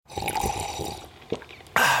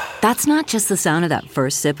That's not just the sound of that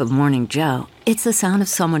first sip of Morning Joe. It's the sound of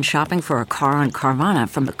someone shopping for a car on Carvana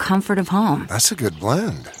from the comfort of home. That's a good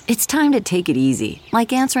blend. It's time to take it easy,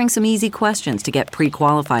 like answering some easy questions to get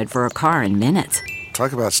pre-qualified for a car in minutes.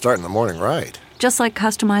 Talk about starting the morning right. Just like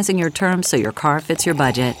customizing your terms so your car fits your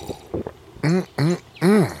budget.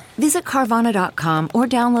 Visit Carvana.com or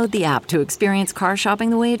download the app to experience car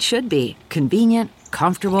shopping the way it should be. Convenient,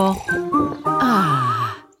 comfortable.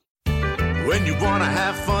 When you want to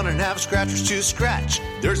have fun and have scratchers to scratch,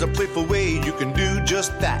 there's a playful way you can do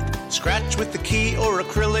just that. Scratch with the key or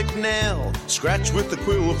acrylic nail. Scratch with the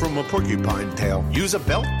quill from a porcupine tail. Use a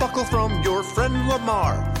belt buckle from your friend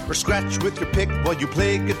Lamar. Or scratch with your pick while you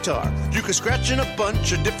play guitar. You can scratch in a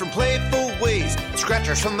bunch of different playful ways.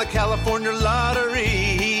 Scratchers from the California Lottery.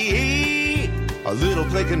 A little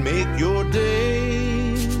play can make your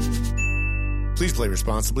day. Please play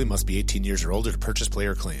responsibly. Must be 18 years or older to purchase, play,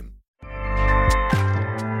 or claim.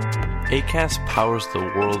 Acast powers the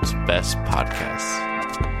world's best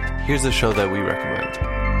podcasts. Here's a show that we recommend.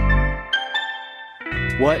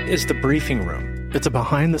 What is The Briefing Room? It's a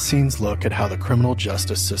behind-the-scenes look at how the criminal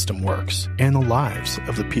justice system works and the lives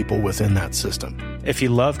of the people within that system. If you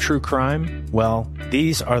love true crime, well,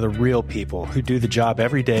 these are the real people who do the job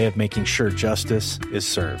every day of making sure justice is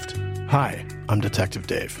served. Hi, I'm Detective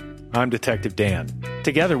Dave. I'm Detective Dan.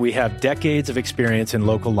 Together, we have decades of experience in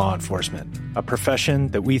local law enforcement, a profession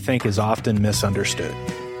that we think is often misunderstood.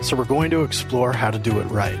 So we're going to explore how to do it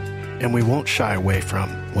right, and we won't shy away from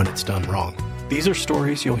when it's done wrong. These are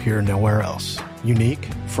stories you'll hear nowhere else. Unique,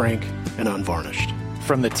 frank, and unvarnished.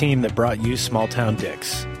 From the team that brought you Small Town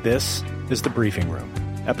Dicks, this is The Briefing Room.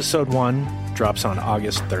 Episode 1 drops on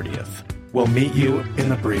August 30th. We'll meet you in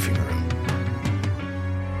the briefing room.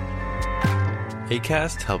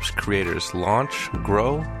 Acast helps creators launch,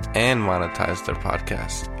 grow, and monetize their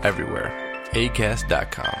podcasts everywhere.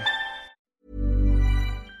 Acast.com.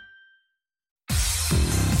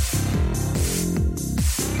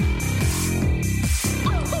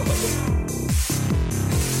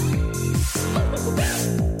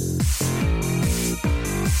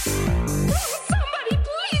 Somebody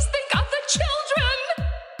please think of the children!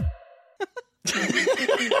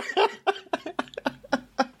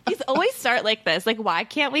 These always start like this. Like, why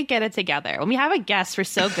can't we get it together? When we have a guest, we're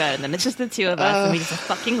so good, and then it's just the two of us, and we just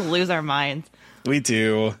fucking lose our minds. We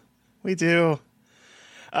do.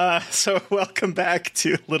 So welcome back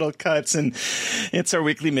to Little Cuts, and it's our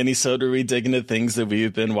weekly mini-sode where we dig into things that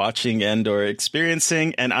we've been watching and or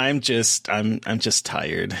experiencing, and I'm just tired. I'm just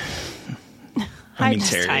tired.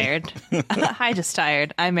 Hi, just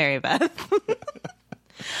tired. I'm Mary Beth.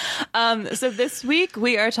 So this week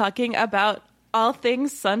we are talking about all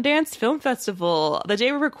things Sundance Film Festival. The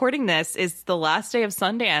day we're recording this is the last day of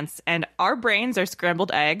Sundance, and our brains are scrambled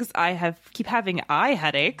eggs. I keep having eye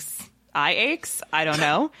headaches. Eye aches? I don't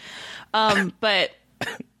know. But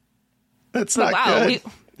that's not good.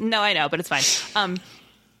 No, I know, but it's fine.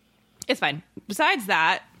 It's fine. Besides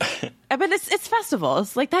that, but it's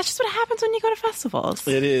festivals. Like, that's just what happens when you go to festivals.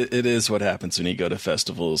 It is what happens when you go to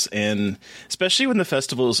festivals, and especially when the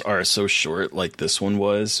festivals are so short, like this one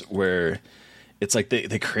was, where it's like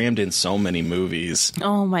they crammed in so many movies.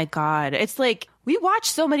 Oh my God. It's like, we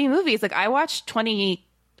watched so many movies. Like, I watched 23.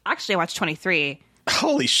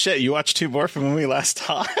 Holy shit, you watched 2 more from when we last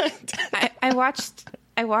talked? I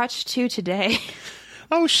watched 2 today.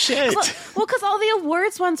 Oh shit. Well, because all the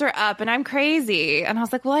awards ones are up and I'm crazy. And I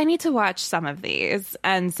was like, well, I need to watch some of these.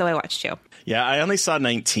 And so I watched 2. Yeah, I only saw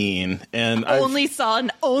 19. And only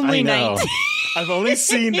 19. I've only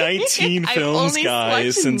seen 19 films,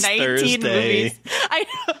 guys, since Thursday. Movies. I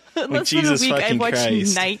know. Like, Jesus fucking I've watched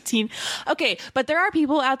Christ. 19. Okay, but there are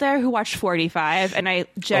people out there who watched 45, and I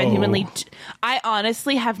genuinely, I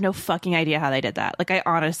honestly have no fucking idea how they did that. Like, I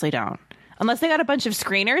honestly don't. Unless they got a bunch of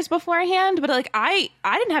screeners beforehand, but like I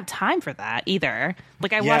didn't have time for that either.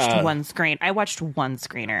 Like, I watched one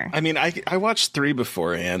screener. I mean, I watched 3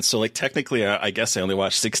 beforehand, so like technically I guess I only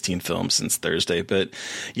watched 16 films since Thursday, but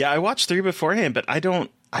yeah, I watched 3 beforehand, but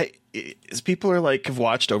people are like have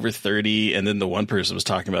watched over 30, and then the one person was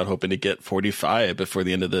talking about hoping to get 45 before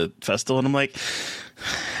the end of the festival, and I'm like,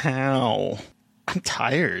 how? I'm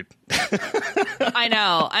tired. I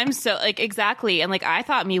know. I'm so like, exactly. And like, I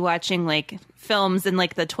thought me watching like films in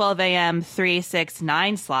like the 12 a.m., 3, 6,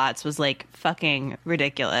 9 slots was like fucking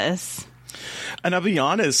ridiculous. And I'll be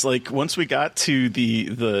honest, like once we got to the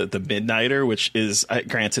midnighter, which is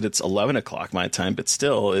granted it's 11 o'clock my time, but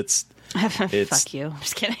still it's fuck you. I'm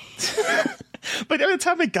just kidding. But every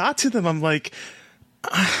time I got to them, I'm like,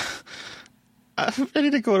 I'm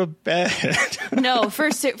ready to go to bed. No, for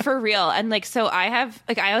real. And like, so I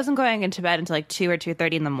wasn't going into bed until like 2 or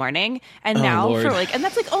 2:30 in the morning. And now Lord. for like, and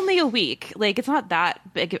that's like only a week. Like, it's not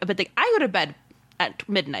that big, but like I go to bed at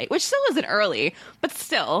midnight, which still isn't early, but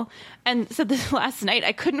still. And so this last night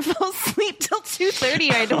I couldn't fall asleep till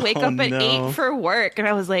 2:30. I had to wake up at 8 for work. And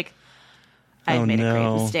I was like, I made a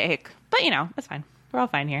great mistake. But you know, it's fine. We're all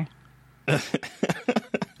fine here.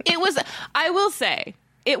 I will say,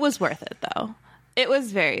 it was worth it though. It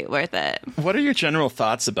was very worth it. What are your general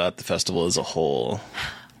thoughts about the festival as a whole?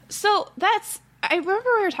 So I remember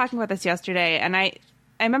we were talking about this yesterday, and I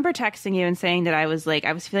remember texting you and saying that I was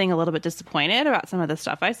feeling a little bit disappointed about some of the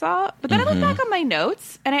stuff I saw. But then I looked back on my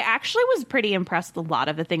notes, and I actually was pretty impressed with a lot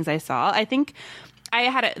of the things I saw. I think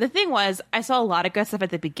the thing was, I saw a lot of good stuff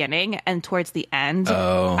at the beginning, and towards the end,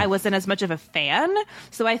 I wasn't as much of a fan.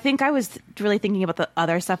 So I think I was really thinking about the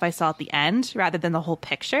other stuff I saw at the end rather than the whole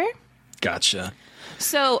picture. Gotcha.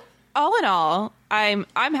 So all in all, I'm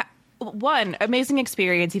one amazing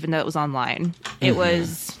experience, even though it was online. It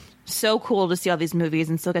was so cool to see all these movies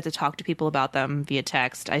and still get to talk to people about them via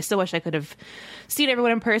text. I still wish I could have seen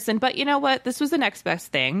everyone in person, but you know what? This was the next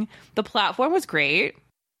best thing. The platform was great.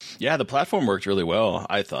 Yeah, the platform worked really well,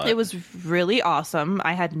 I thought. It was really awesome.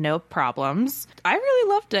 I had no problems. I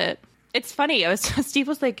really loved it. It's funny. Steve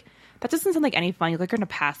was like, that doesn't sound like any fun. You're like, you're going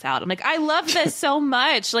to pass out. I'm like, I love this so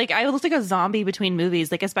much. Like, I looked like a zombie between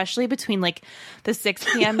movies, like, especially between like the 6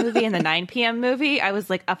 p.m. movie and the 9 p.m. movie. I was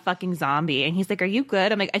like a fucking zombie. And he's like, are you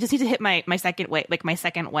good? I'm like, I just need to hit my second my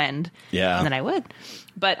second wind. Yeah. And then I would.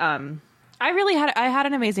 But I had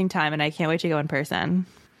an amazing time, and I can't wait to go in person.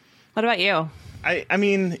 What about you? I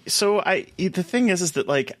mean, so the thing is that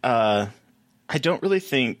like, I don't really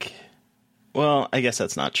think, well, I guess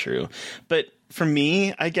that's not true, but for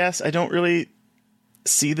me, I guess I don't really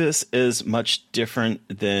see this as much different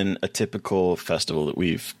than a typical festival that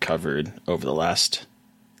we've covered over the last,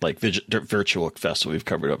 like virtual festival we've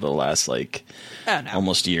covered over the last like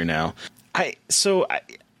almost a year now. I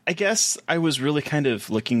guess I was really kind of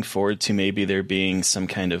looking forward to maybe there being some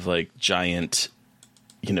kind of like giant,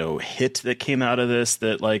 you know, hit that came out of this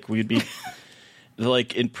that like we'd be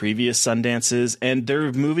like in previous Sundances, and there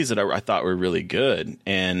are movies that I thought were really good.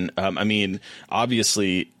 And I mean,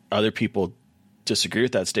 obviously other people disagree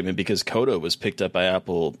with that statement because Coda was picked up by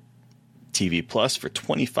Apple TV Plus for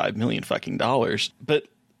 $25 million fucking dollars. But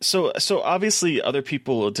so obviously other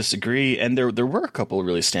people disagree, and there were a couple of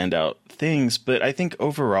really standout things, but I think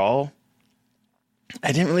overall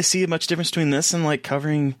I didn't really see much difference between this and like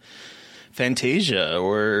covering Fantasia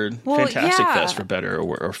or Fantastic Fest, for better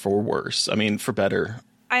or for worse. I mean, for better.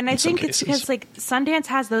 And I think it's because like Sundance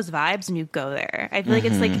has those vibes when you go there. I feel like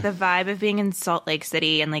it's like the vibe of being in Salt Lake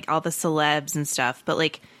City and like all the celebs and stuff. But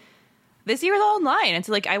like this year was all online, and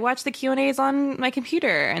so like I watched the Q&As on my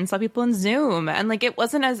computer and saw people in Zoom, and like it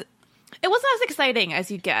wasn't as exciting as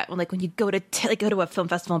you get when you go to a film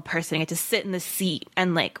festival in person. You get to sit in the seat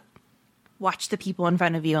and like watch the people in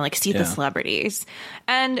front of you and like see the celebrities.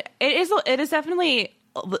 And it is definitely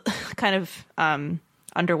kind of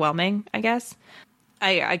underwhelming, I guess.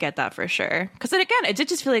 I get that for sure. Because then again, it did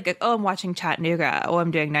just feel like, oh, I'm watching Chattanooga. Oh, I'm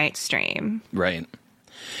doing night stream. Right.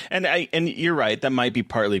 And you're right. That might be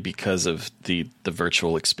partly because of the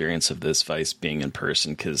virtual experience of this Vice being in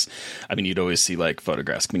person. Because I mean, you'd always see like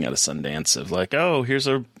photographs coming out of Sundance of like, oh, here's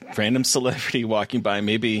a random celebrity walking by,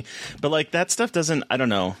 maybe. But like that stuff doesn't. I don't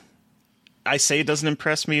know. I say it doesn't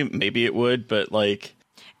impress me. Maybe it would, but like,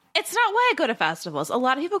 it's not why I go to festivals. A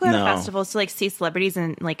lot of people go to festivals to like see celebrities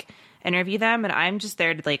and like interview them, and I'm just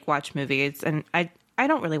there to like watch movies, and I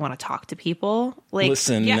don't really want to talk to people. Like,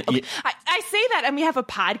 listen, I say that, and we have a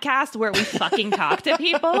podcast where we fucking talk to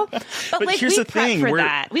people. But like, here's we the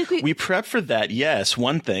thing: we prep for that. Yes,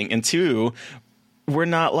 one thing, and two, we're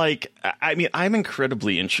not like, I mean, I'm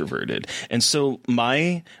incredibly introverted. And so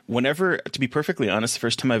whenever, to be perfectly honest, the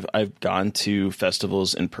first time I've gone to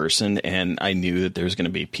festivals in person and I knew that there was going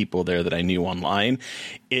to be people there that I knew online,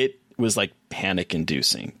 it was like panic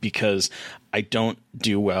inducing because I don't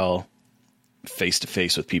do well face to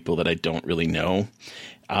face with people that I don't really know.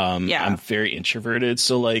 I'm very introverted.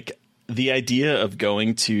 So like, the idea of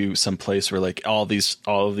going to some place where like all of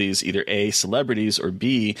these either A, celebrities, or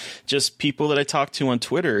B, just people that I talk to on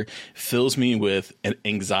Twitter fills me with an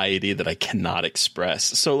anxiety that I cannot express.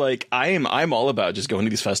 So like I'm all about just going to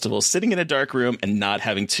these festivals, sitting in a dark room and not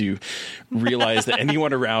having to realize that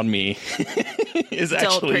anyone around me is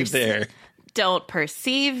actually there. don't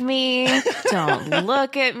perceive me, don't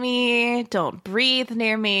look at me, don't breathe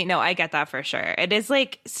near me. No, I get that for sure. It is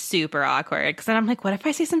like super awkward because then I'm like, what if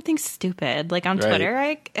I say something stupid? Like on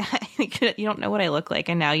Twitter, you don't know what I look like,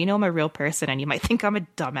 and now you know I'm a real person, and you might think I'm a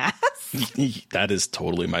dumbass. That is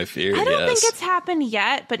totally my fear. I don't think it's happened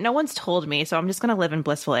yet, but no one's told me, so I'm just gonna live in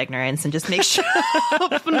blissful ignorance and just make sure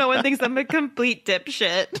no one thinks I'm a complete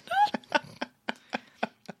dipshit.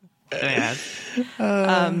 Yeah.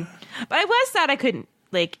 But I was sad I couldn't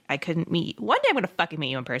meet. One day I'm gonna fucking meet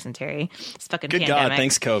you in person, Terry. It's fucking good pandemic. God,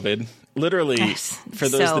 thanks COVID. Literally, for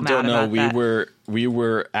those that don't know, we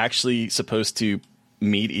were actually supposed to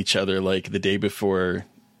meet each other like the day before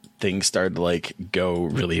things started to like go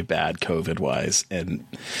really bad COVID wise. And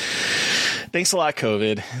thanks a lot,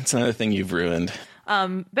 COVID. It's another thing you've ruined.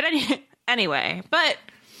 But anyway, but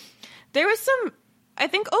there was some. I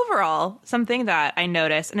think overall, something that I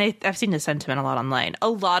noticed, and I've seen this sentiment a lot online, a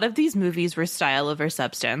lot of these movies were style over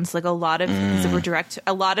substance. Like a lot of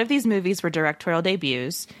these movies were directorial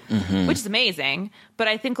debuts, which is amazing. But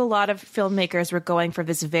I think a lot of filmmakers were going for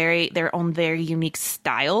their own very unique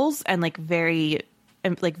styles and very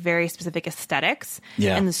specific aesthetics.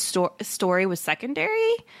 Yeah. And the story was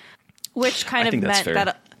secondary, which kind of meant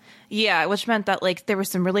that, which meant that like there were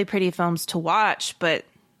some really pretty films to watch, but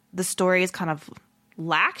the story is kind of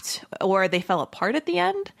lacked or they fell apart at the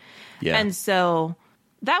end. Yeah. And so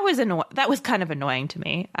that was kind of annoying to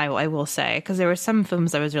me, I will say, because there were some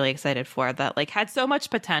films I was really excited for that like had so much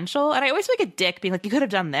potential, and I always feel like a dick being like, you could have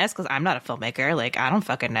done this, because I'm not a filmmaker, like I don't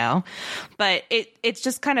fucking know. But it's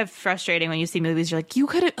just kind of frustrating when you see movies you're like,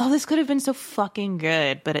 this could have been so fucking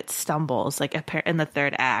good, but it stumbles like in the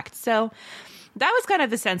third act. So that was kind of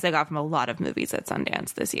the sense I got from a lot of movies at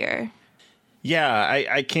Sundance this year. Yeah,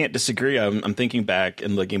 I can't disagree. I'm thinking back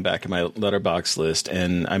and looking back at my Letterboxd list,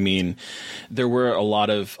 and I mean, there were a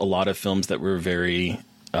lot of films that were very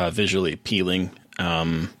visually appealing,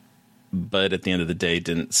 but at the end of the day,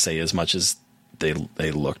 didn't say as much as they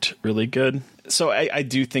looked really good. So I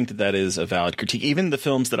do think that is a valid critique. Even the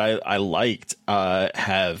films that I liked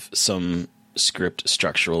have some script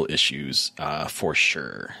structural issues for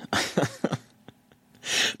sure.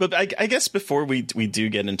 But I guess before we do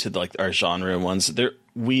get into like our genre ones,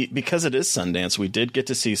 because it is Sundance, we did get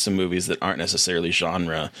to see some movies that aren't necessarily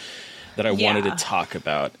genre that I wanted to talk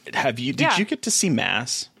about. Did you get to see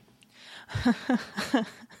Mass?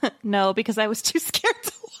 No, because I was too scared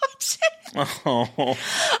to watch it. Oh.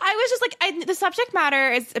 I was just like, the subject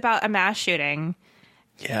matter is about a mass shooting.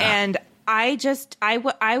 Yeah. And I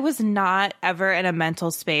was not ever in a mental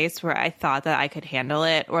space where I thought that I could handle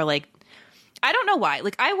it, or like, I don't know why.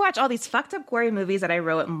 Like, I watch all these fucked up gory movies that I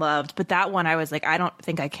wrote and loved, but that one I was like, I don't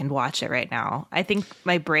think I can watch it right now. I think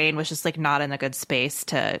my brain was just like not in a good space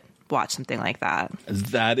to watch something like that.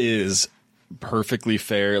 That is perfectly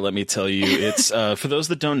fair. Let me tell you, it's for those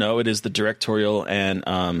that don't know, it is the directorial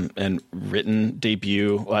and written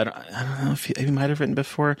debut. Well, I don't know if he might have written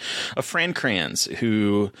before, of Fran Kranz,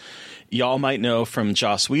 who y'all might know from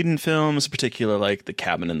Joss Whedon films, particularly like The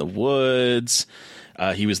Cabin in the Woods.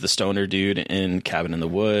 He was the stoner dude in Cabin in the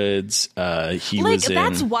Woods.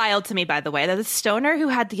 That's wild to me, by the way, that the stoner who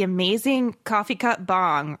had the amazing coffee cup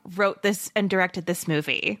bong wrote this and directed this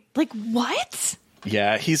movie. Like, what?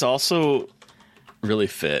 Yeah, he's also really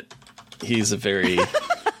fit. He's a very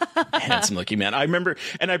handsome looking man. I remember,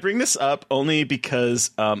 and I bring this up only because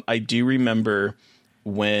I do remember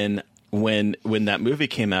when that movie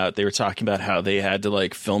came out, they were talking about how they had to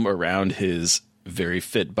like film around his very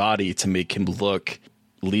fit body to make him look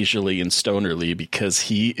leisurely and stonerly, because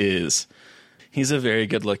he's a very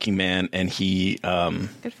good looking man, and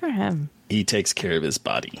good for him. He takes care of his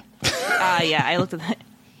body. Yeah, I looked at that.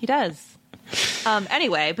 He does.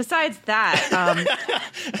 Anyway, besides that,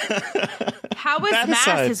 how was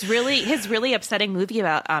Mass his really upsetting movie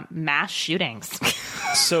about mass shootings?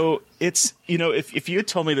 So it's, if you had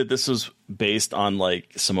told me that this was based on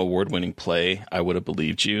like some award-winning play, I would have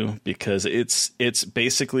believed you, because it's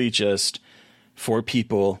basically just 4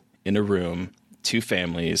 people in a room, 2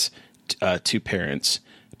 families, 2 parents,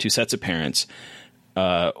 2 sets of parents,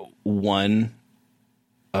 one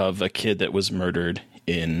of a kid that was murdered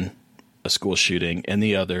in a school shooting, and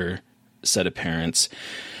the other set of parents,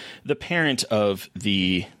 the parent of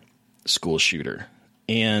the school shooter.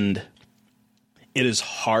 And it is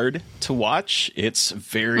hard to watch. It's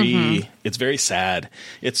very sad.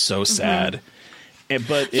 It's so sad.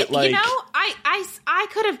 But it I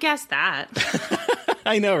could have guessed that.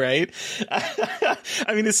 I know, right?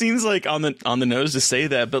 I mean, it seems like on the nose to say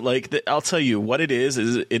that, but like I'll tell you what it is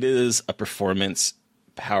it is a performance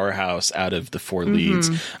powerhouse out of the 4 leads.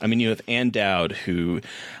 I mean, you have Ann Dowd, who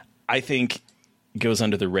I think goes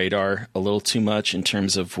under the radar a little too much in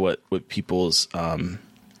terms of what people's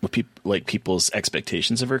people's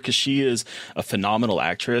expectations of her, because she is a phenomenal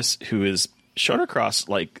actress who is shown across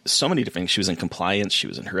like so many different things. She was in Compliance, she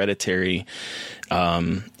was in Hereditary.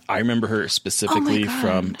 I remember her specifically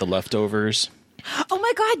from The Leftovers. Oh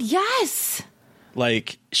my God, yes.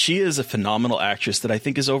 Like, she is a phenomenal actress that I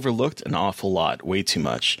think is overlooked an awful lot, way too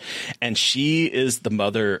much. And she is the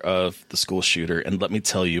mother of the school shooter. And let me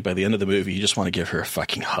tell you, by the end of the movie, you just want to give her a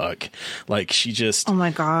fucking hug. Like, she just... Oh,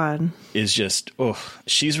 my God. Is just... Oh,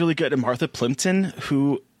 she's really good. And Martha Plimpton,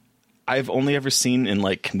 who I've only ever seen in,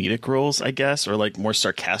 like, comedic roles, I guess, or, like, more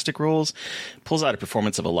sarcastic roles, pulls out a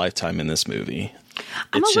performance of a lifetime in this movie.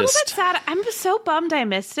 I'm a little bit sad. I'm so bummed I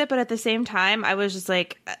missed it, but at the same time, I was just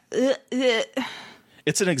like...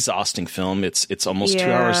 It's an exhausting film. It's almost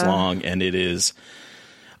 2 hours long, and it is...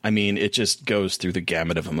 I mean, it just goes through the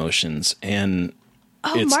gamut of emotions, and...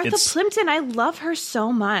 Martha Plimpton, I love her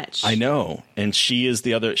so much. I know, and she's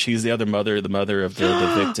the other mother, the mother of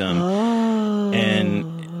the victim.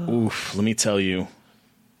 And oof, let me tell you,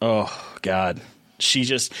 oh God, she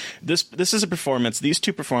just this is a performance. These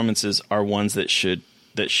two performances are ones that should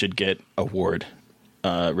get award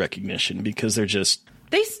recognition, because they're just.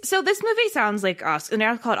 So this movie sounds like Oscar. They're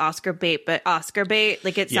not called Oscar bait, but Oscar bait.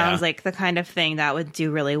 Like, it sounds like the kind of thing that would do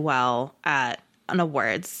really well at an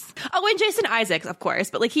awards. Oh, and Jason Isaacs, of course,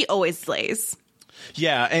 but like, he always slays.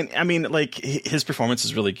 Yeah, and I mean, like, his performance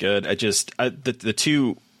is really good. The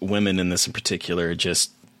two women in this in particular,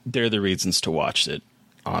 just they're the reasons to watch it.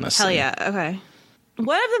 Honestly, hell yeah. Okay.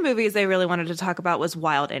 One of the movies I really wanted to talk about was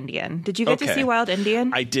Wild Indian. Did you get to see Wild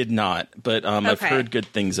Indian? I did not, but I've heard good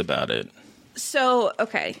things about it. So,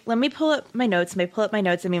 okay, let me pull up my notes.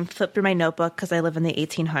 Flip through my notebook, because I live in the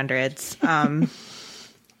 1800s. Let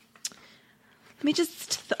me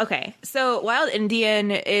just... Okay, so Wild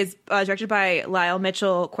Indian is directed by Lyle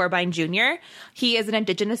Mitchell Corbine Jr. He is an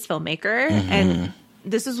Indigenous filmmaker, and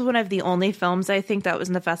this is one of the only films, I think, that was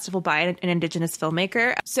in the festival by an Indigenous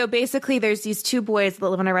filmmaker. So basically, there's these two boys that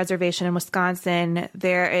live on a reservation in Wisconsin.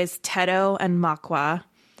 There is Tedo and Makwa.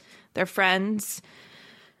 They're friends.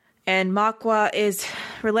 And Makwa is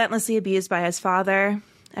relentlessly abused by his father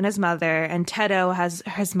and his mother, and Tedo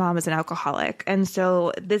his mom is an alcoholic. And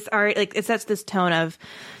so this art, like, it sets this tone of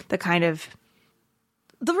the kind of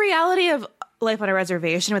the reality of life on a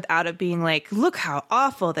reservation without it being like, look how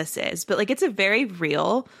awful this is. But like, it's a very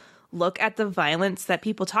real look at the violence that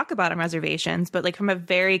people talk about on reservations, but like from a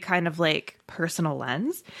very kind of like personal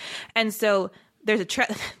lens. And so there's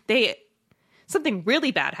something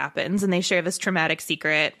really bad happens, and they share this traumatic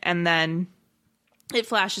secret, and then it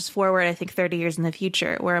flashes forward, I think, 30 years in the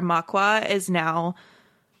future, where Makwa is now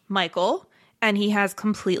Michael, and he has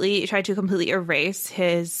tried to completely erase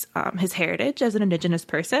his heritage as an Indigenous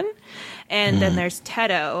person. And then there's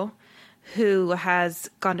Tedo, who has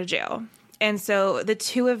gone to jail. And so the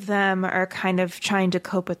two of them are kind of trying to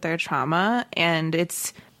cope with their trauma, and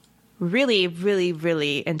it's really, really,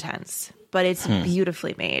 really intense. But it's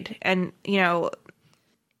beautifully made. And, you know,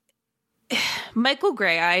 Michael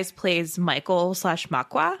Greyeyes plays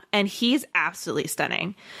Michael/Makwa, and he's absolutely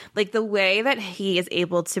stunning. Like, the way that he is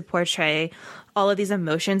able to portray all of these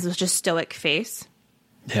emotions with just stoic face.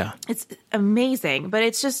 Yeah. It's amazing. But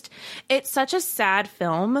it's such a sad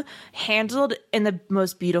film handled in the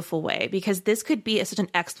most beautiful way, because this could be such an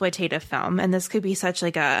exploitative film, and this could be such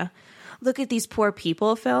like a look at these poor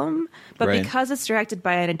people film, but because it's directed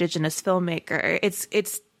by an Indigenous filmmaker, it's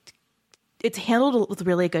handled with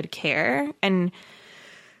really good care, and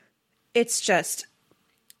it's just,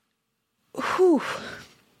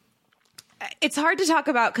 it's hard to talk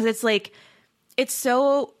about, because it's like, it's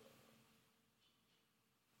so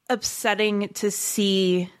upsetting to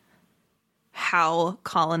see how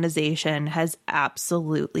colonization and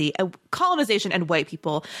white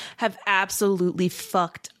people have absolutely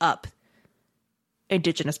fucked up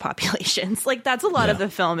Indigenous populations. Like, that's a lot of the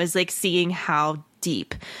film, is like seeing how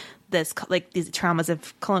deep these traumas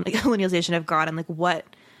of colonialization have gone, and like what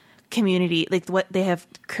community, like what they have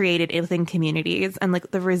created within communities, and like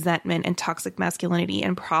the resentment and toxic masculinity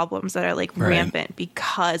and problems that are like rampant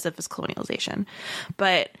because of this colonialization.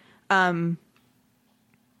 But I'm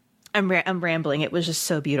rambling. It was just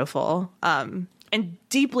so beautiful, and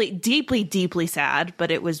deeply, deeply, deeply sad,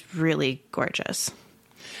 but it was really gorgeous.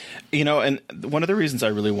 You know, and one of the reasons I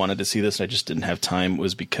really wanted to see this, and I just didn't have time,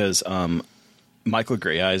 was because Michael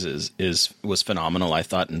Greyeyes was phenomenal, I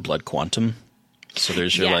thought, in Blood Quantum. So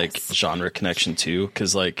there's your like genre connection too,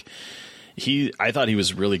 because like I thought he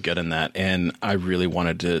was really good in that, and I really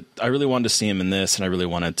wanted to see him in this, and I really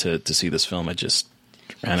wanted to see this film. I just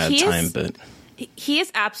ran out of time, but He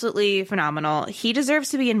is absolutely phenomenal. He deserves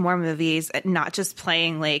to be in more movies, not just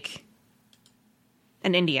playing like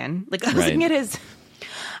an Indian. Like I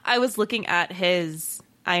was looking at his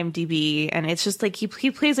IMDb, and it's just like he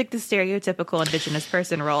plays like the stereotypical Indigenous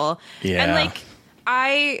person role. Yeah. And like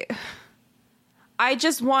I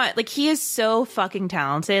just want, like, he is so fucking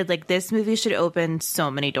talented. Like, this movie should open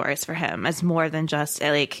so many doors for him as more than just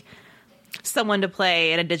like someone to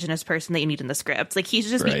play an Indigenous person that you need in the script. Like, he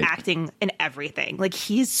should just be acting in everything. Like,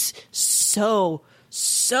 he's so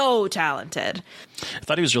talented. I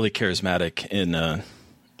thought he was really charismatic in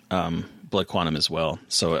Blood Quantum as well.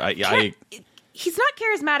 So he's not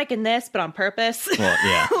charismatic in this, but on purpose. Well,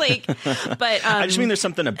 yeah. But I just mean there's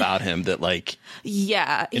something about him that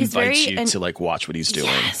invites you to like watch what he's doing.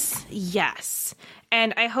 Yes.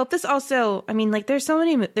 And I hope this also, I mean, like there's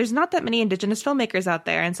not that many Indigenous filmmakers out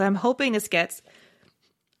there. And so I'm hoping this gets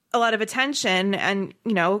a lot of attention and,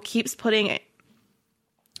 you know, keeps putting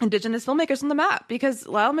Indigenous filmmakers on the map, because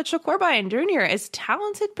Lyle Mitchell Corbijn Jr. is a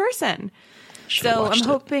talented person. So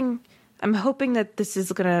I'm hoping that this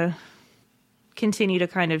is going to continue to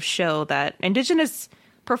kind of show that Indigenous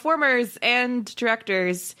performers and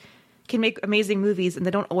directors can make amazing movies, and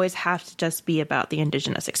they don't always have to just be about the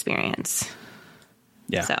Indigenous experience.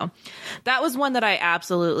 Yeah. So that was one that I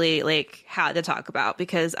absolutely like had to talk about,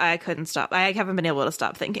 because I couldn't stop. I haven't been able to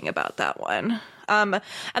stop thinking about that one. And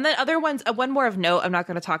then other ones, one more of note, I'm not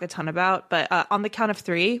going to talk a ton about, but On the Count of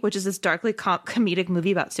Three, which is this darkly comedic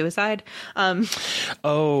movie about suicide.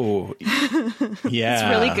 Oh, yeah. It's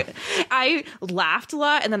really good. I laughed a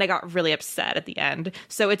lot, and then I got really upset at the end.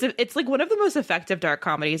 So it's like one of the most effective dark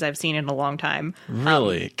comedies I've seen in a long time.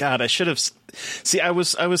 Really? God, I should have... See, I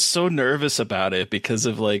was so nervous about it because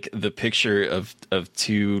of like the picture of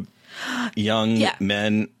two young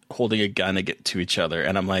men holding a gun to each other,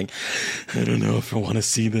 and I'm like, I don't know if I want to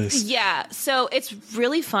see this. Yeah, so it's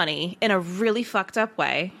really funny in a really fucked up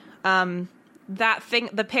way.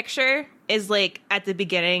 The picture is like at the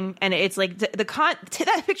beginning, and it's like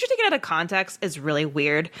that picture taken out of context is really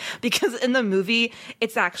weird, because in the movie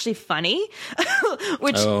it's actually funny,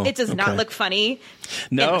 which it does not look funny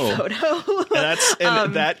in the photo.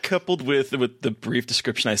 and that coupled with the brief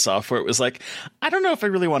description I saw for it was like, I don't know if I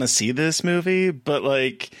really want to see this movie, but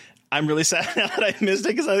like I'm really sad now that I missed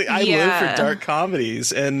it, because I live for dark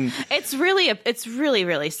comedies, and it's really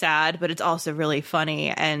really sad, but it's also really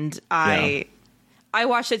funny, and I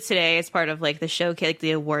watched it today as part of like the showcase, like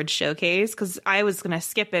the award showcase, because I was going to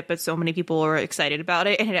skip it, but so many people were excited about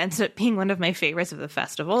it, and it ends up being one of my favorites of the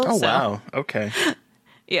festival. Oh, wow. Okay.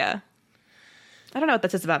 Yeah. I don't know what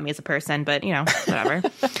that says about me as a person, but, you know, whatever.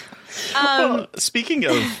 Well, speaking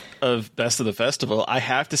of best of the festival, I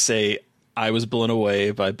have to say I was blown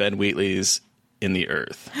away by Ben Wheatley's In the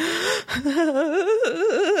Earth.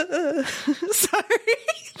 Sorry.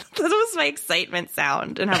 That was my excitement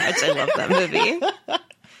sound and how much I love that movie.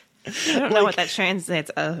 I don't know what that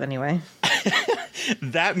translates of anyway.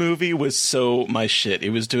 That movie was so my shit.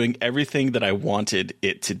 It was doing everything that I wanted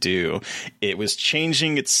it to do. It was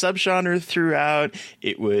changing its subgenre throughout.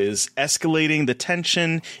 It was escalating the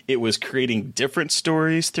tension. It was creating different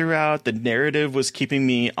stories throughout. The narrative was keeping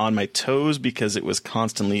me on my toes because it was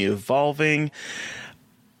constantly evolving.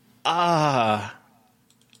 I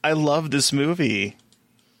love this movie.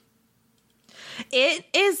 It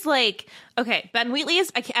is like, okay, Ben Wheatley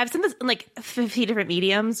is, I've seen this in like 50 different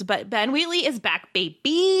mediums, but Ben Wheatley is back,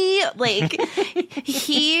 baby. Like,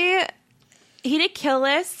 he did Kill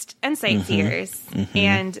List and Sightseers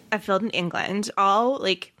and A Field in England, all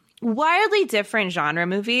like wildly different genre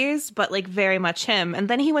movies, but like very much him. And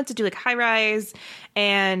then he went to do like High Rise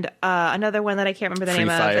and another one that I can't remember the name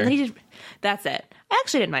of. And then he did, that's it. I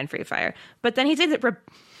actually didn't mind Free Fire. But then he did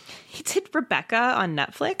Rebecca on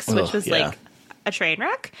Netflix, which was like a train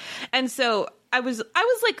wreck. And so I was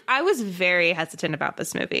very hesitant about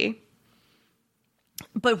this movie.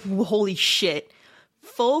 But holy shit.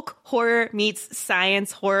 Folk horror meets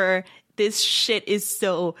science horror. This shit is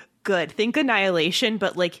so good. Think Annihilation,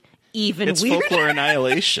 but like even it's weirder. It's folklore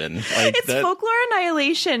Annihilation. Like it's folklore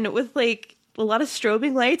Annihilation with like a lot of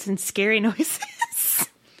strobing lights and scary noises.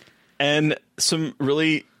 And some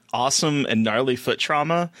really awesome and gnarly foot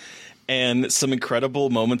trauma and some incredible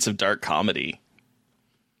moments of dark comedy.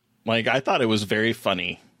 Like, I thought it was very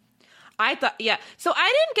funny. I thought, yeah. So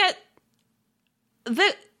I didn't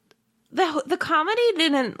get the comedy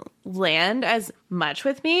didn't land as much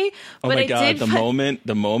with me. Oh but my it God, did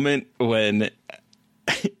the moment when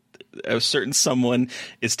a certain someone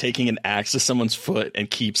is taking an axe to someone's foot and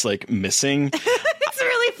keeps like missing. It's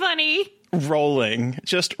really funny. Rolling.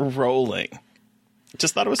 Just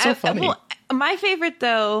thought it was so funny. Well, my favorite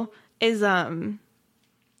though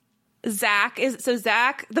Zach,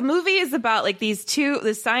 the movie is about like these two,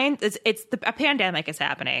 a pandemic is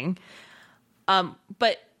happening.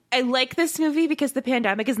 But I like this movie because the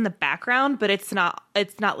pandemic is in the background, but it's not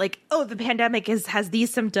like, oh, the pandemic has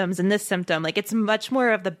these symptoms and this symptom. Like, it's much more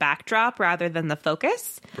of the backdrop rather than the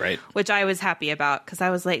focus. Right. Which I was happy about, because I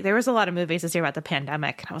was like, there was a lot of movies this year about the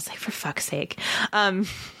pandemic, and I was like, for fuck's sake.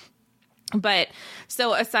 But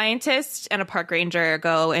so a scientist and a park ranger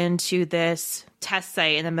go into this test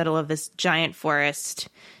site in the middle of this giant forest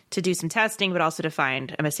to do some testing, but also to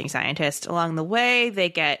find a missing scientist. Along the way, they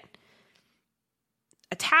get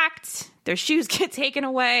attacked. Their shoes get taken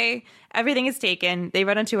away. Everything is taken. They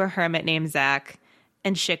run into a hermit named Zach,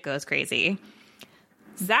 and shit goes crazy.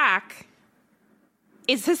 Zach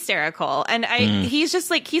is hysterical, and he's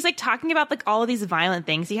like talking about like all of these violent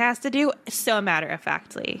things he has to do so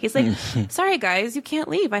matter-of-factly. He's like, sorry guys, you can't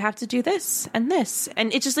leave, I have to do this and this,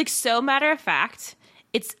 and it's just like so matter-of-fact.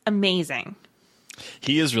 It's amazing.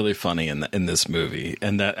 He is really funny in this movie,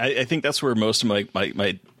 and that I think that's where most of my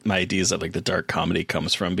ideas of like the dark comedy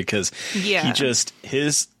comes from, because he just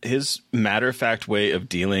his matter-of-fact way of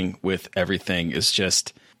dealing with everything is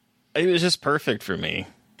just, it was just perfect for me.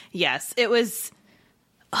 Yes, it was.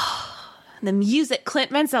 The music, Clint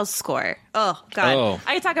Mansell's score. Oh, God.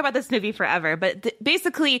 I could talk about this movie forever. But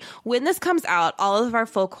basically, when this comes out, all of our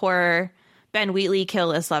folk horror, Ben Wheatley, Kill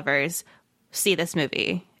List lovers see this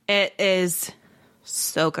movie. It is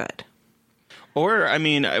so good. Or, I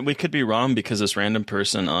mean, we could be wrong because this random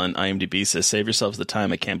person on IMDb says, save yourselves the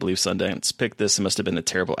time. I can't believe Sundance picked this. It must have been a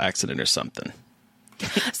terrible accident or something. Some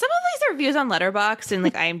of these reviews on Letterboxd and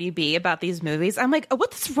like IMDb about these movies, I'm like, oh,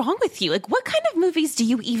 what's wrong with you? Like, what kind of movies do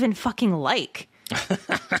you even fucking like?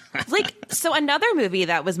 Like, so another movie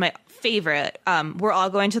that was my favorite, We're All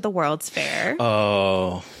Going to the World's Fair.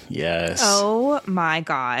 Oh, yes. Oh my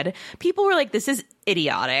God. People were like, this is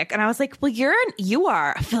idiotic. And I was like, well, you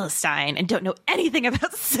are a Philistine and don't know anything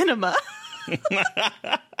about cinema.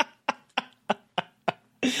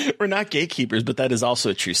 We're not gatekeepers, but that is also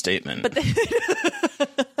a true statement. But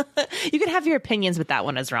you can have your opinions, but that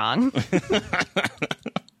one is wrong.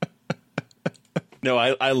 No,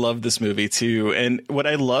 I love this movie too. And what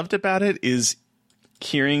I loved about it is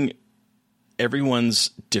hearing everyone's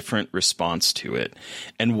different response to it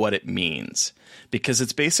and what it means. Because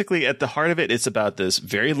it's basically, at the heart of it, it's about this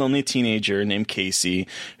very lonely teenager named Casey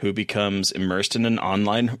who becomes immersed in an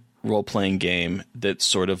online role-playing game that's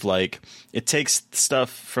sort of like, it takes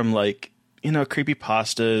stuff from like, you know,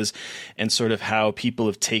 creepypastas and sort of how people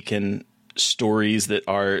have taken stories that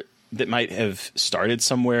might have started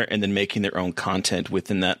somewhere and then making their own content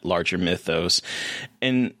within that larger mythos.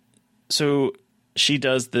 And so she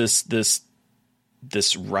does this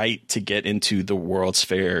right to get into the World's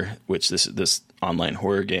Fair, which this online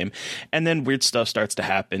horror game, and then weird stuff starts to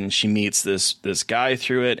happen. She meets this guy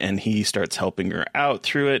through it, and he starts helping her out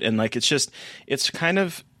through it, and like it's kind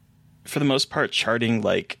of, for the most part, charting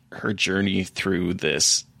like her journey through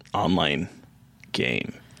this online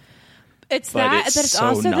game. It's so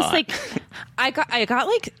also not. This like I got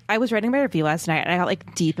like, I was writing my review last night and I got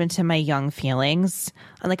like deep into my young feelings,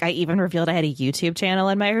 and like I even revealed I had a YouTube channel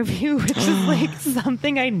in my review, which is like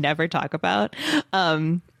something I never talk about.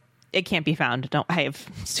 It can't be found. I've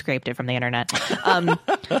scraped it from the internet.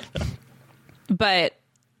 But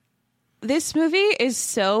this movie is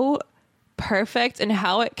so perfect in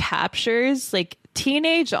how it captures like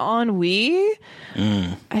teenage ennui.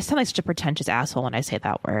 I sound like such a pretentious asshole when I say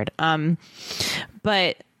that word.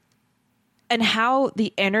 But and how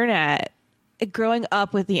the internet, growing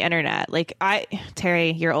up with the internet, like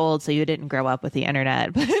Terry, you're old, so you didn't grow up with the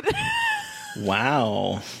internet. But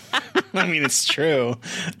wow. I mean, it's true,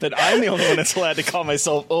 but I'm the only one that's allowed to call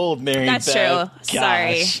myself old, Mary. That's Beth. True. Gosh.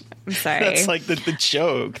 Sorry. I'm sorry. That's like the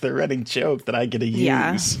joke, the running joke that I get to use.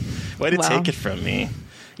 Yeah. Way to take it from me,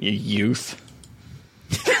 you youth.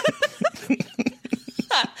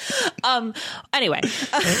 Anyway,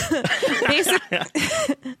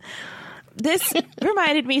 this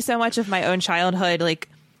reminded me so much of my own childhood. Like,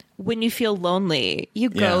 when you feel lonely, you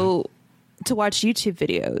go to watch YouTube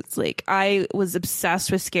videos. Like, I was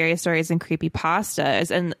obsessed with scary stories and creepypastas,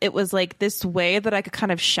 and it was like this way that I could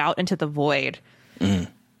kind of shout into the void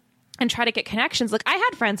and try to get connections. Like, I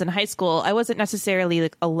had friends in high school. I wasn't necessarily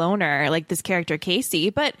like a loner like this character Casey,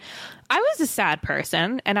 but I was a sad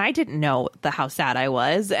person and I didn't know how sad I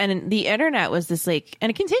was. And the internet was this like, and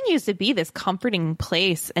it continues to be this comforting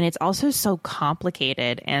place. And it's also so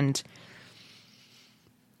complicated and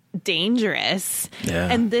dangerous. Yeah.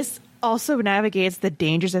 And this also navigates the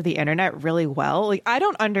dangers of the internet really well. Like, I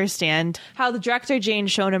don't understand how the director Jane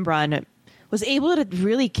Schonenbrunn was able to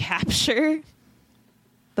really capture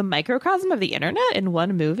the microcosm of the internet in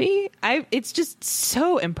one movie. It's just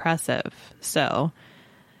so impressive. So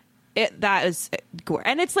that is gore,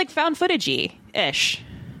 and it's like found footage-y ish.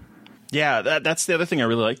 Yeah, that's the other thing I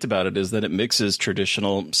really liked about it, is that it mixes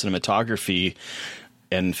traditional cinematography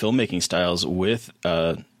and filmmaking styles with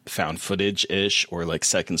found footage ish or like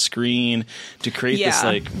second screen to create this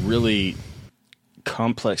like really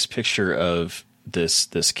complex picture of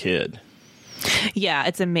this kid. Yeah,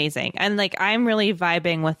 it's amazing. And like I'm really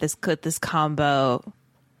vibing with this combo,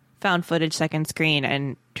 found footage, second screen,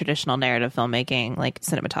 and traditional narrative filmmaking, like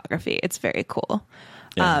cinematography. It's very cool.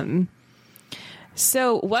 Yeah.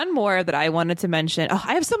 So one more that I wanted to mention. Oh,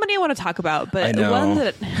 I have so many I want to talk about, but one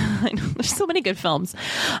that I know, there's so many good films.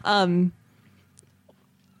 Coming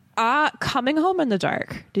Home in the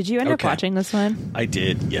Dark. Did you end up watching this one? I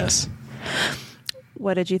did, yes.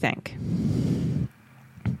 What did you think?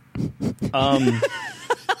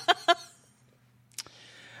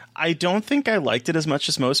 I don't think I liked it as much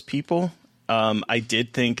as most people. I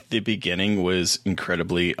did think the beginning was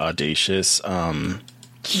incredibly audacious.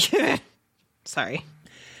 Sorry.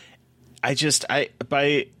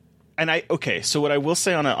 So what I will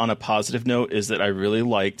say on a positive note is that I really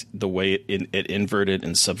liked the way it inverted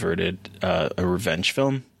and subverted a revenge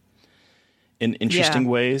film in interesting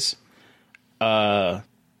ways. But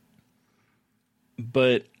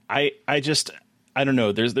I don't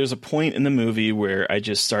know. There's a point in the movie where I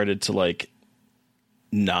just started to like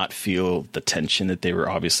not feel the tension that they were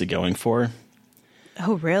obviously going for.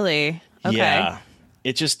 Oh, really? Okay. Yeah.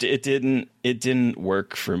 It didn't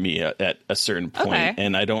work for me at a certain point.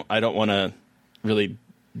 And I don't want to really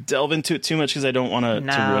delve into it too much because I don't want to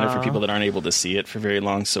ruin it for people that aren't able to see it for very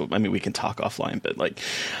long. So I mean, we can talk offline, but like,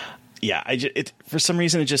 yeah, for some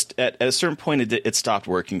reason it just at a certain point it stopped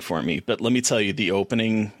working for me. But let me tell you, the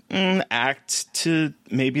opening act to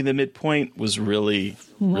maybe the midpoint was really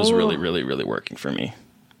working for me.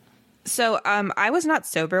 So I was not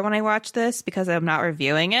sober when I watched this because I'm not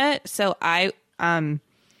reviewing it. So I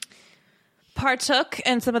partook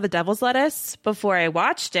in some of the devil's lettuce before I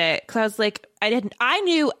watched it because I was like, I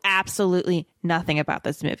knew absolutely nothing about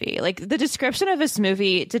this movie. Like the description of this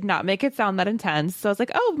movie did not make it sound that intense. So I was like,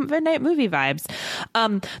 oh, midnight movie vibes.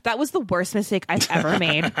 That was the worst mistake I've ever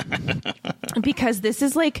made because this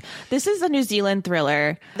is a New Zealand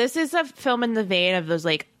thriller. This is a film in the vein of those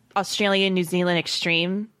like Australian, New Zealand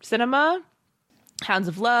extreme cinema, Hounds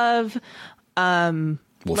of Love,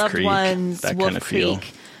 Wolf Loved Creek, Ones, that Wolf kind of Creek.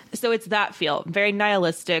 feel. So it's that feel, very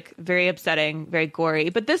nihilistic, very upsetting, very gory.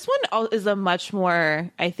 But this one is a much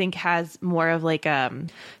more, I think, has more of like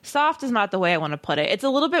soft is not the way I want to put it. It's a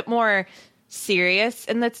little bit more serious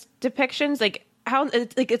in its depictions. Like how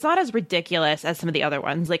it's not as ridiculous as some of the other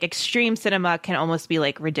ones. Like extreme cinema can almost be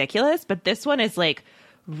like ridiculous, but this one is like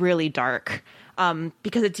really dark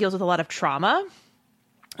because it deals with a lot of trauma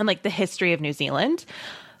and like the history of New Zealand.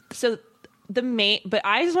 So but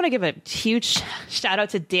I just want to give a huge shout out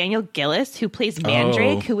to Daniel Gillis, who plays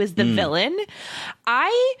Mandrake, who is the villain.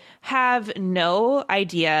 I have no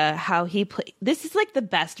idea how he plays. This is like the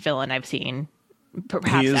best villain I've seen,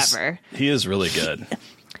 perhaps ever. He is really good.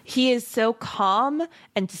 He is so calm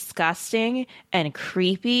and disgusting and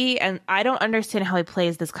creepy, and I don't understand how he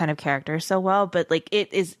plays this kind of character so well, but like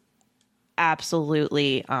it is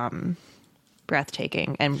absolutely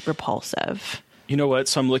breathtaking and repulsive. You know what?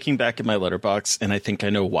 So I'm looking back at my letterbox, and I think I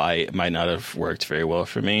know why it might not have worked very well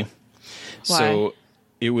for me. Why? So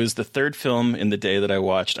it was the third film in the day that I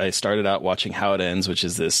watched. I started out watching How It Ends, which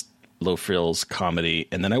is this low frills comedy,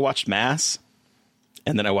 and then I watched Mass,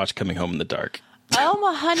 and then I watched Coming Home in the Dark. Oh,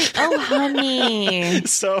 my honey. Oh, honey.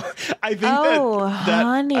 So I think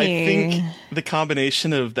honey. I think the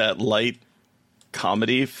combination of that light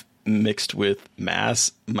comedy mixed with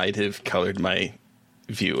Mass might have colored my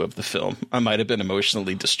view of the film. I might have been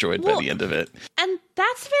emotionally destroyed by the end of it. And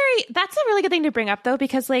that's a really good thing to bring up though,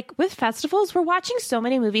 because like with festivals, we're watching so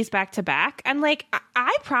many movies back to back. And like,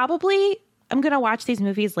 I probably am going to watch these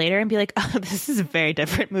movies later and be like, oh, this is a very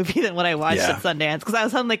different movie than what I watched at Sundance. Because I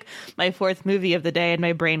was on like my fourth movie of the day and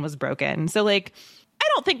my brain was broken. So like, I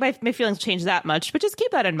don't think my feelings change that much, but just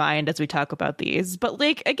keep that in mind as we talk about these. But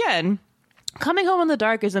like, again, Coming Home in the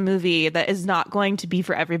Dark is a movie that is not going to be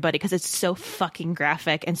for everybody because it's so fucking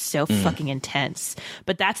graphic and so fucking intense.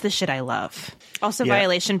 But that's the shit I love. Also,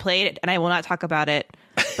 Violation played, and I will not talk about it.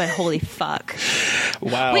 But holy fuck!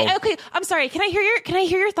 Wow. Wait, okay. I'm sorry. Can I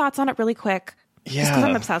hear your thoughts on it really quick? Yeah. Just because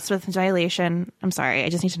I'm obsessed with Violation. I'm sorry. I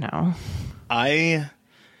just need to know. I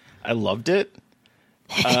loved it.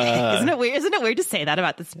 Isn't it weird? Isn't it weird to say that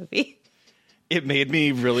about this movie? It made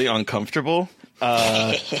me really uncomfortable.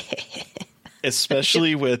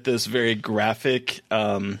 especially with this very graphic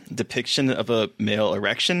depiction of a male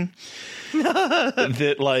erection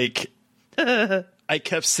that, like, I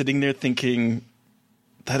kept sitting there thinking,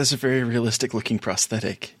 that is a very realistic looking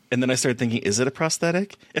prosthetic. And then I started thinking, is it a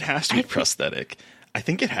prosthetic? It has to be prosthetic. I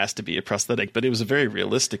think it has to be a prosthetic, but it was a very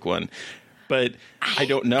realistic one. But I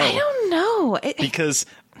don't know. I don't know. Because,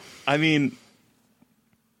 I mean,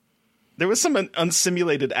 there was some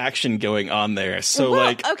unsimulated action going on there. So,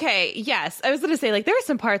 okay, yes. I was going to say, like, there are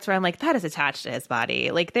some parts where I'm like, that is attached to his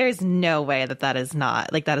body. Like, there's no way that is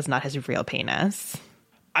not his real penis.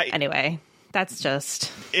 Anyway. That's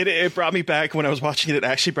just... It brought me back, when I was watching it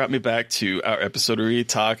actually brought me back to our episode where we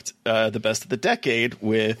talked the best of the decade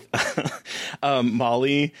with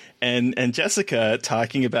Molly and Jessica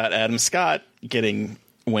talking about Adam Scott getting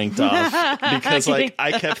wanked off. Because, like,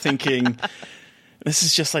 I kept thinking, this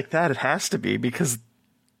is just like that. It has to be, because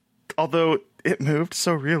although it moved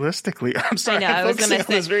so realistically. I'm sorry, I was going to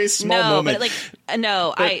say this very small moment. But, like,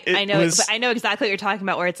 no, I know, but I know exactly what you're talking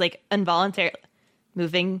about, where it's, like, involuntary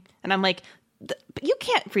moving. And I'm like... But you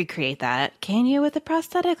can't recreate that, can you, with a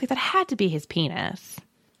prosthetic? Like, that had to be his penis.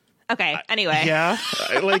 Okay, anyway. Yeah,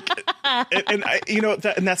 and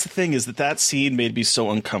that's the thing, is that scene made me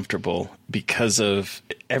so uncomfortable because of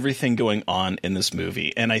everything going on in this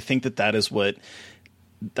movie, and I think that is what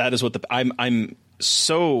I'm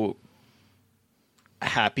so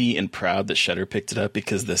happy and proud that Shudder picked it up,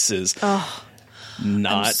 because this is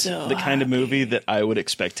not the kind of movie that I would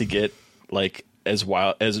expect to get, like, as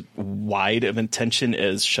wide of intention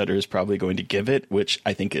as Shudder is probably going to give it, which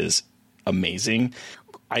I think is amazing.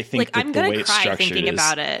 I think, like, I'm gonna cry thinking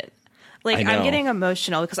about it. Like, I'm getting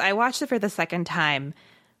emotional because I watched it for the second time.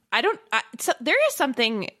 So there is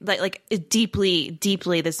something like deeply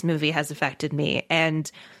this movie has affected me,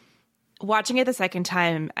 and watching it the second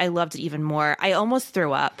time, I loved it even more. I almost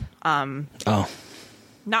threw up.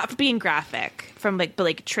 Not for being graphic, but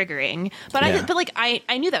triggering. But I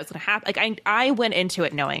knew that was going to happen. Like, I went into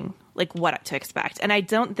it knowing, like, what to expect, and I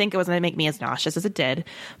don't think it was going to make me as nauseous as it did.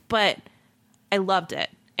 But I loved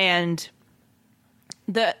it, and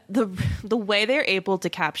the way they're able to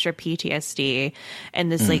capture PTSD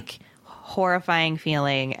and this like horrifying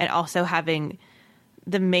feeling, and also having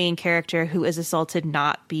the main character who is assaulted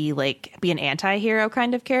not be an anti-hero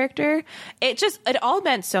kind of character. It all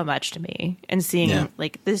meant so much to me, and seeing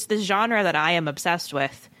like this genre that I am obsessed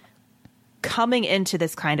with coming into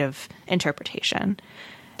this kind of interpretation.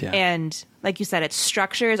 Yeah. And like you said, its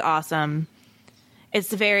structure is awesome.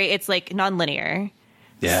 It's like non-linear.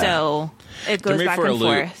 Yeah. So it goes back and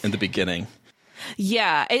forth in the beginning.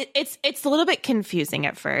 Yeah, it's a little bit confusing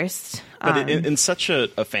at first, but in such a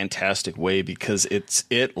fantastic way, because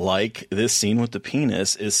it like this scene with the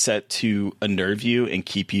penis is set to unnerve you and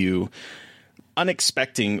keep you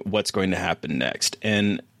unexpecting what's going to happen next.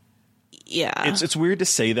 And yeah, it's weird to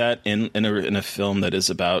say that in a film that is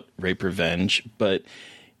about rape revenge, but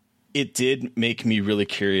it did make me really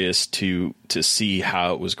curious to see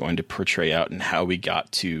how it was going to portray out, and how we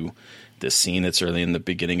got to this scene that's early in the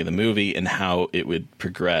beginning of the movie, and how it would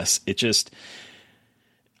progress. It just,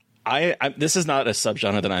 this is not a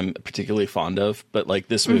subgenre that I'm particularly fond of, but like,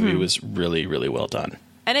 this movie was really, really well done.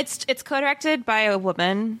 And it's co-directed by a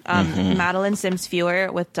woman, Madeline Sims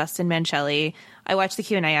Fewer, with Dustin Mancelli. I watched the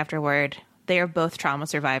Q&A afterward. They are both trauma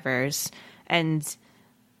survivors, and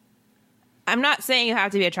I'm not saying you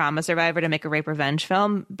have to be a trauma survivor to make a rape revenge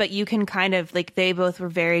film, but you can kind of, like, they both were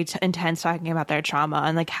very intense talking about their trauma,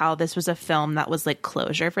 and like how this was a film that was like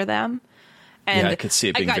closure for them. And I could see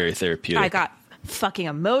it being very therapeutic. I got fucking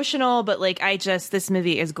emotional, but like, this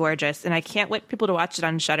movie is gorgeous, and I can't wait for people to watch it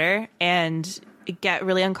on Shudder and get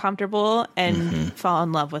really uncomfortable and fall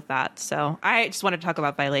in love with that. So I just wanted to talk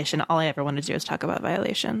about Violation. All I ever want to do is talk about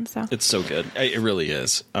Violation. So it's so good. It really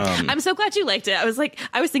is. I'm so glad you liked it. I was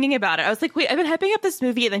thinking about it. I was like, wait, I've been hyping up this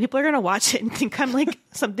movie, and then people are going to watch it and think I'm like,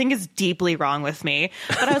 something is deeply wrong with me.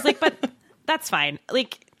 But I was like, but that's fine.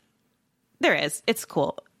 Like, there is. It's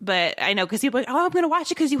cool. But I know, because people are like, oh, I'm going to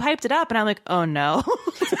watch it because you hyped it up. And I'm like, oh no,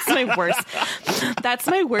 that's my worst. That's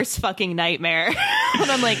my worst fucking nightmare. And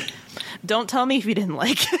I'm like, don't tell me if you didn't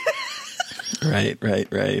like it.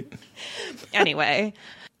 Right. Anyway,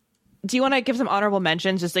 do you want to give some honorable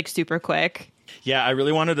mentions, just like super quick? Yeah, I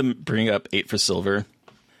really wanted to bring up 8 for Silver,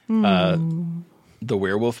 the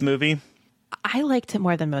werewolf movie. I liked it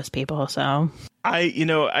more than most people, so I'm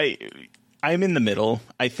in the middle.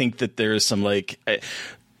 I think that there is some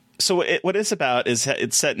what it's about is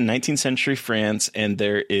it's set in 19th century France, and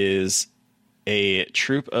there is a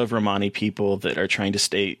troupe of Romani people that are trying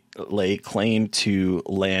to lay claim to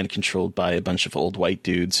land controlled by a bunch of old white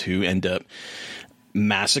dudes who end up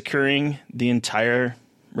massacring the entire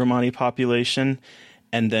Romani population,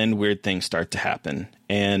 and then weird things start to happen,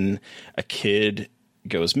 and a kid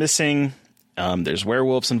goes missing. There's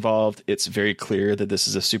werewolves involved. It's very clear that this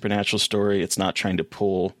is a supernatural story. It's not trying to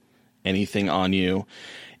pull anything on you.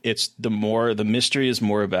 It's the mystery is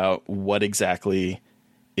more about what exactly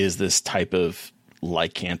is this type of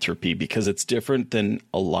lycanthropy, because it's different than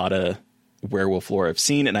a lot of werewolf lore I've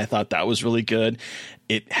seen, and I thought that was really good.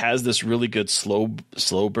 It has this really good slow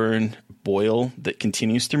burn boil that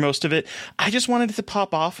continues through most of it. I just wanted it to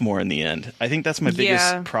pop off more in the end. I think that's my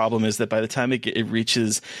biggest problem, is that by the time it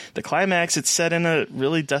reaches the climax, it's set in a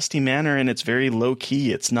really dusty manner, and it's very low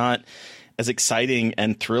key. It's not as exciting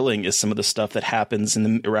and thrilling as some of the stuff that happens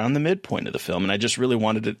around the midpoint of the film, and I just really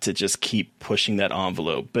wanted it to just keep pushing that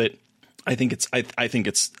envelope. But I think it's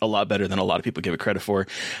a lot better than a lot of people give it credit for.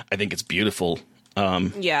 I think it's beautiful.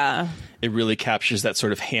 It really captures that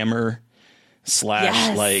sort of Hammer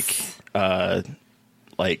slash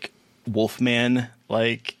like Wolfman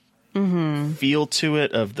feel to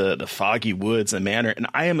it, of the foggy woods and manor. And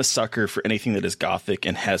I am a sucker for anything that is gothic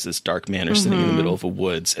and has this dark manor sitting in the middle of a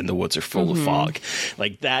woods, and the woods are full of fog.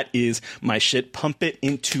 Like, that is my shit. Pump it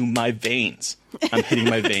into my veins. I'm hitting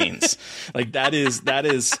my veins. Like, that is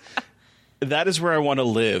where I want to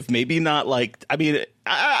live. Maybe not like, I mean,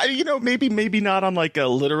 maybe not on like a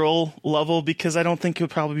literal level, because I don't think it would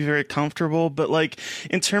probably be very comfortable. But like,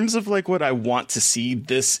 in terms of like what I want to see,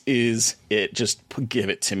 this is it. Just give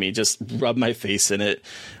it to me. Just rub my face in it.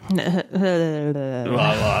 Yeah.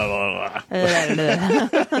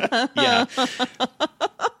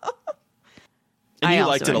 And you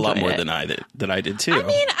liked it a lot more than I did too. I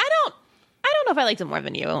mean, I don't know if I liked it more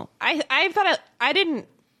than you.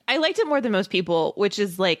 I liked it more than most people, which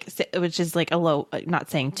is like a low, not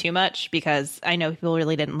saying too much, because I know people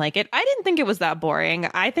really didn't like it. I didn't think it was that boring.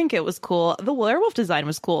 I think it was cool. The werewolf design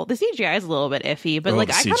was cool. The CGI is a little bit iffy, but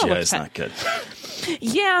the CGI is not good.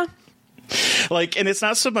 Yeah. Like, and it's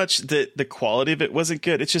not so much that the quality of it wasn't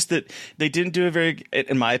good. It's just that they didn't do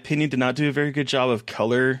in my opinion, did not do a very good job of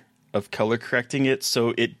color correcting it.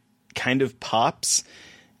 So it kind of pops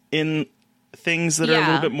in things that are a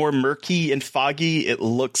little bit more murky and foggy. It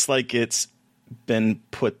looks like it's been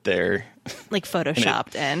put there, like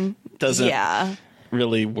photoshopped, and doesn't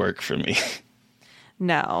really work for me.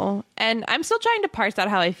 No. And I'm still trying to parse out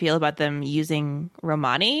how I feel about them using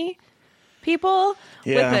Romani people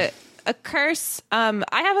with a curse. I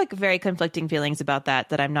have like very conflicting feelings about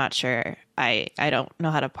that I'm not sure. I don't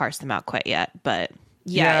know how to parse them out quite yet, but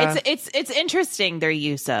it's interesting, their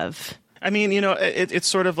use of. I mean, it's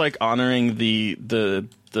sort of like honoring the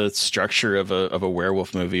structure of a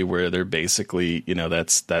werewolf movie, where they're basically,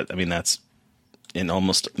 that's in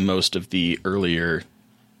almost most of the earlier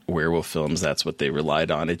werewolf films. That's what they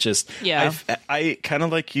relied on. It just, I kind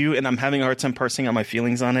of like you, and I'm having a hard time parsing out my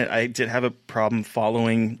feelings on it. I did have a problem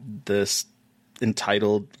following this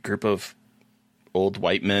entitled group of old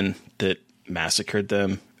white men that massacred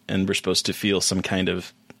them, and we're supposed to feel some kind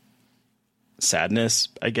of sadness,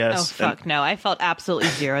 I guess. Oh, fuck no. I felt absolutely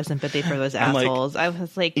zero sympathy for those assholes. I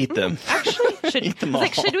was like, eat them. Actually, eat them all.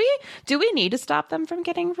 Do we need to stop them from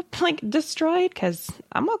getting like destroyed? Because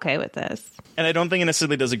I'm okay with this. And I don't think it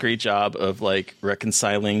necessarily does a great job of like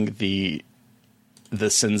reconciling the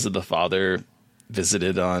sins of the father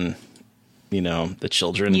visited on, the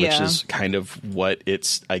children, which is kind of what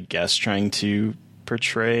it's, I guess, trying to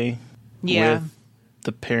portray with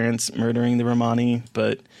the parents murdering the Romani,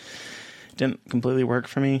 but didn't completely work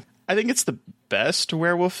for me. I think it's the best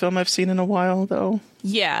werewolf film I've seen in a while, though.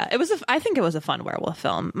 Yeah, I think it was a fun werewolf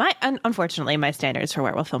film. Unfortunately, my standards for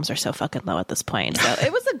werewolf films are so fucking low at this point. So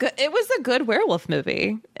it was a good werewolf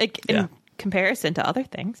movie in comparison to other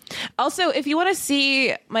things. Also, if you want to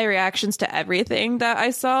see my reactions to everything that I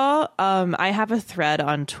saw, I have a thread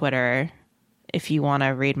on Twitter. If you want to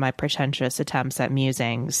read my pretentious attempts at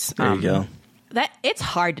musings, there you go. That it's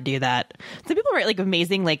hard to do that. Some people write like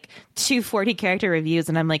amazing, like 240 character reviews,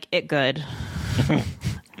 and I'm like, it good. I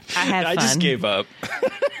have fun. I just gave up.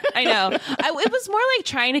 I know. It was more like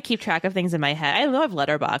trying to keep track of things in my head. I know I've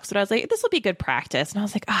letterboxed, but I was like, this will be good practice. And I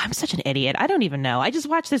was like, I'm such an idiot. I don't even know. I just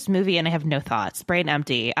watched this movie and I have no thoughts. Brain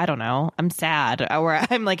empty. I don't know. I'm sad, or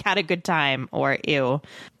I'm like had a good time, or ew.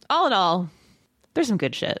 All in all, there's some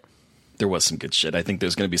good shit. There was some good shit. I think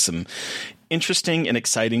there's going to be some interesting and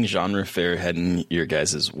exciting genre fare heading your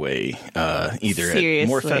guys' way, either at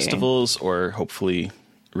more festivals or hopefully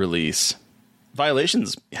release.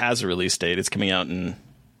 Violations has a release date. It's coming out in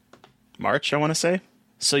March, I want to say.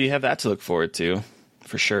 So you have that to look forward to,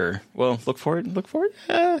 for sure. Well, look forward?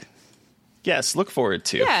 Yes, look forward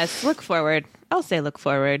to. Yes, look forward. I'll say look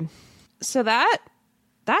forward. So that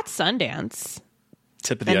That's Sundance.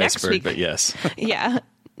 Tip of the iceberg, but yes. Yeah.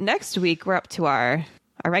 Next week, we're up to our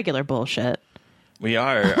regular bullshit. We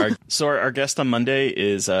are. Our guest on Monday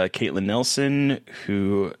is Caitlin Nelson,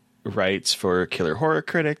 who writes for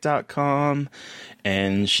KillerHorrorCritic.com,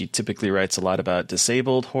 and she typically writes a lot about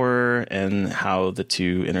disabled horror and how the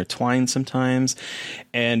two intertwine sometimes.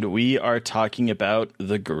 And we are talking about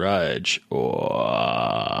The Grudge. Oh.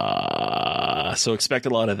 So expect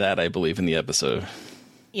a lot of that, I believe, in the episode.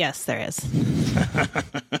 Yes, there is.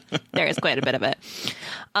 There is quite a bit of it.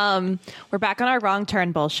 We're back on our Wrong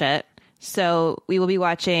Turn bullshit. So we will be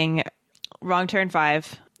watching Wrong Turn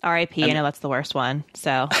 5, R.I.P. I know that's the worst one,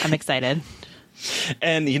 so I'm excited.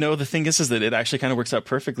 And, the thing is that it actually kind of works out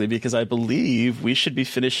perfectly because I believe we should be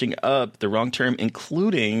finishing up The Wrong Turn,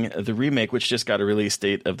 including the remake, which just got a release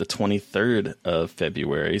date of the 23rd of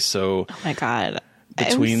February. So, oh my God.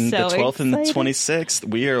 Between the 12th and the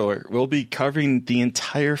 26th, we'll be covering the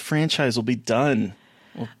entire franchise. We'll be done.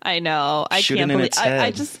 I know. I can't believe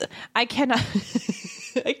I cannot.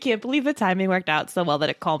 I can't believe the timing worked out so well that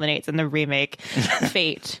it culminates in the remake.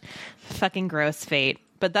 Fate. Fucking gross fate.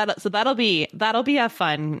 But that'll be a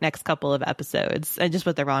fun next couple of episodes, and just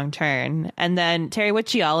with The Wrong Turn. And then, Terry, what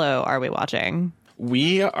giallo are we watching?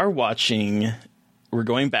 We're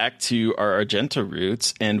going back to our Argento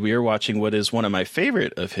roots, and we are watching what is one of my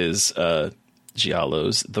favorite of his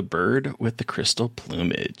giallos, The Bird with the Crystal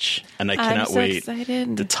Plumage. And I cannot wait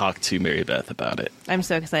to talk to Mary Beth about it. I'm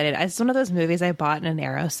so excited. It's one of those movies I bought in an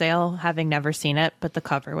Arrow sale, having never seen it, but the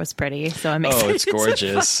cover was pretty. So I'm excited. Oh, it's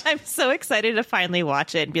gorgeous. I'm so excited to finally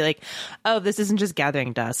watch it and be like, oh, this isn't just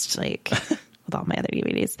gathering dust, like with all my other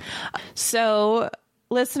DVDs. So,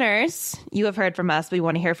 listeners, you have heard from us. We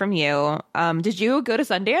want to hear from you. Did you go to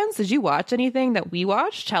Sundance? Did you watch anything that we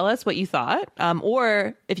watched? Tell us what you thought.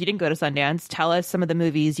 Or if you didn't go to Sundance, tell us some of the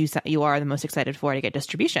movies you are the most excited for to get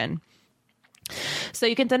distribution. So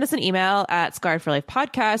you can send us an email at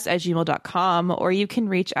scarredforlifepodcast@gmail.com, or you can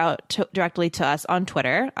reach out directly to us on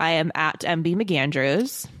Twitter. I am at MB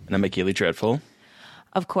McAndrews. And I'm McGeely Dreadful.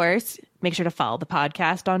 Of course, make sure to follow the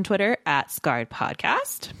podcast on Twitter at Scarred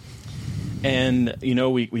Podcast. And,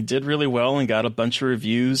 we did really well and got a bunch of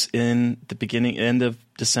reviews in the end of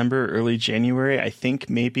December, early January. I think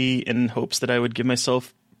maybe in hopes that I would give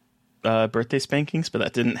myself birthday spankings, but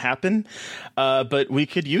that didn't happen. But we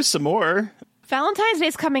could use some more. Valentine's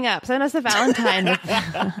Day's coming up. Send us a Valentine.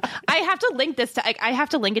 I have to link this to. I have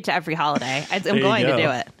to link it to every holiday. I'm going to do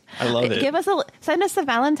it. I love it. Send us a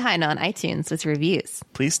Valentine on iTunes with reviews.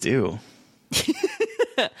 Please do.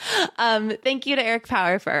 Thank you to Eric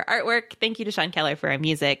Power for our artwork. Thank you to Sean Keller for our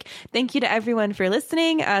music. Thank you to everyone for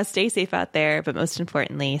listening. Stay safe out there, but most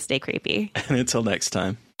importantly, stay creepy. And until next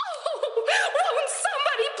time.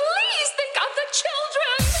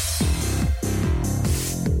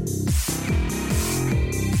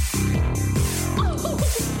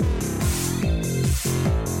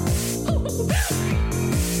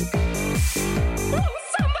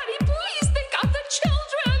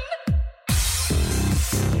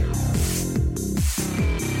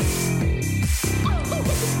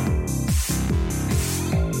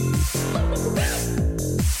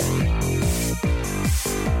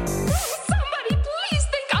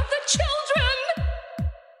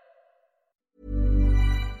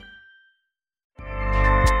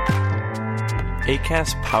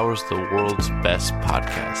 Acast powers the world's best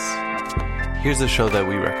podcasts. Here's a show that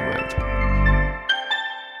we recommend.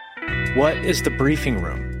 What is The Briefing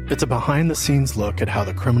Room? It's a behind-the-scenes look at how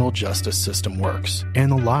the criminal justice system works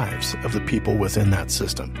and the lives of the people within that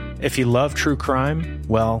system. If you love true crime,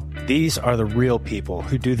 well, these are the real people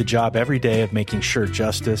who do the job every day of making sure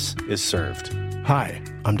justice is served. Hi,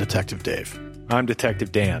 I'm Detective Dave. I'm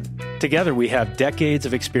Detective Dan. Together, we have decades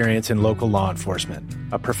of experience in local law enforcement,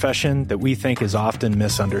 a profession that we think is often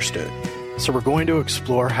misunderstood. So we're going to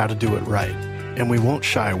explore how to do it right, and we won't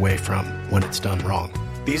shy away from when it's done wrong.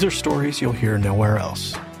 These are stories you'll hear nowhere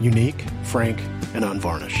else. Unique, frank, and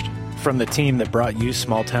unvarnished. From the team that brought you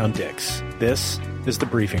Small Town Dicks, this is The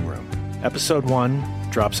Briefing Room. Episode 1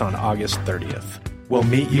 drops on August 30th. We'll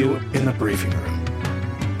meet you in the briefing room.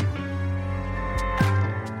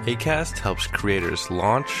 Acast helps creators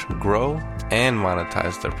launch, grow, and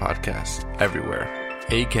monetize their podcasts everywhere.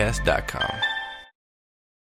 Acast.com.